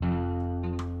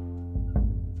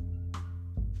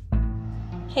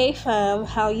Hey fam,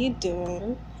 how you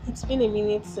doing? It's been a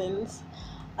minute since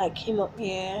I came up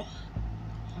here,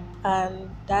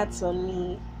 and that's on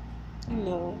me. You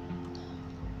know,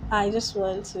 I just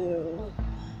want to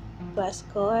bless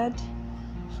God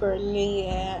for a new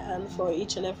year and for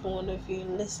each and every one of you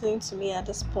listening to me at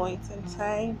this point in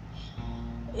time.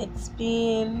 It's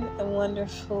been a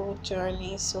wonderful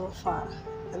journey so far,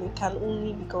 and it can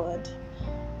only be God.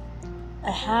 I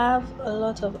have a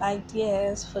lot of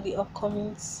ideas for the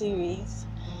upcoming series,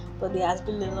 but there has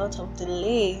been a lot of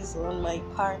delays on my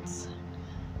part,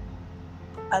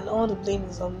 and all the blame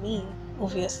is on me,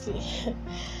 obviously.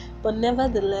 But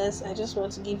nevertheless, I just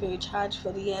want to give you a charge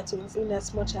for the year 20, in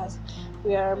as much as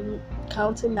we are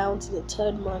counting down to the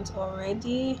third month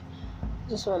already.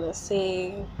 Just want to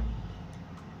say,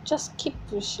 just keep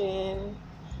pushing,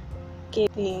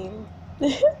 keep being,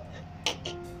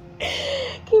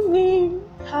 keep being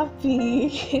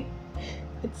happy.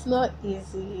 It's not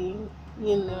easy,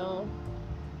 you know.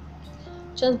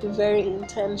 Just be very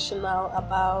intentional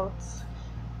about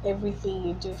everything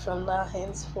you do from now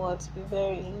henceforth. Be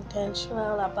very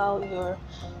intentional about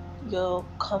your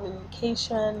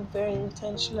communication, very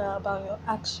intentional about your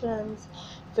actions,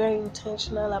 very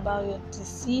intentional about your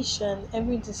decision.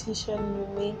 Every decision you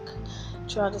make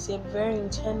throughout this year, very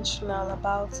intentional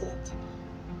about it.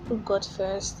 Put God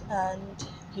first and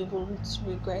you won't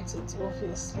regret it,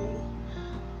 obviously.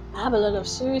 I have a lot of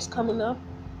series coming up.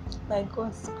 By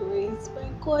God's grace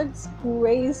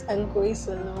and grace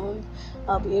alone,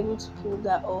 I'll be able to pull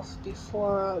that off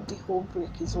before the whole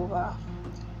break is over.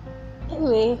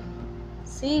 Anyway,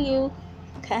 see you.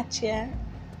 Catch ya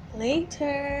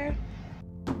later.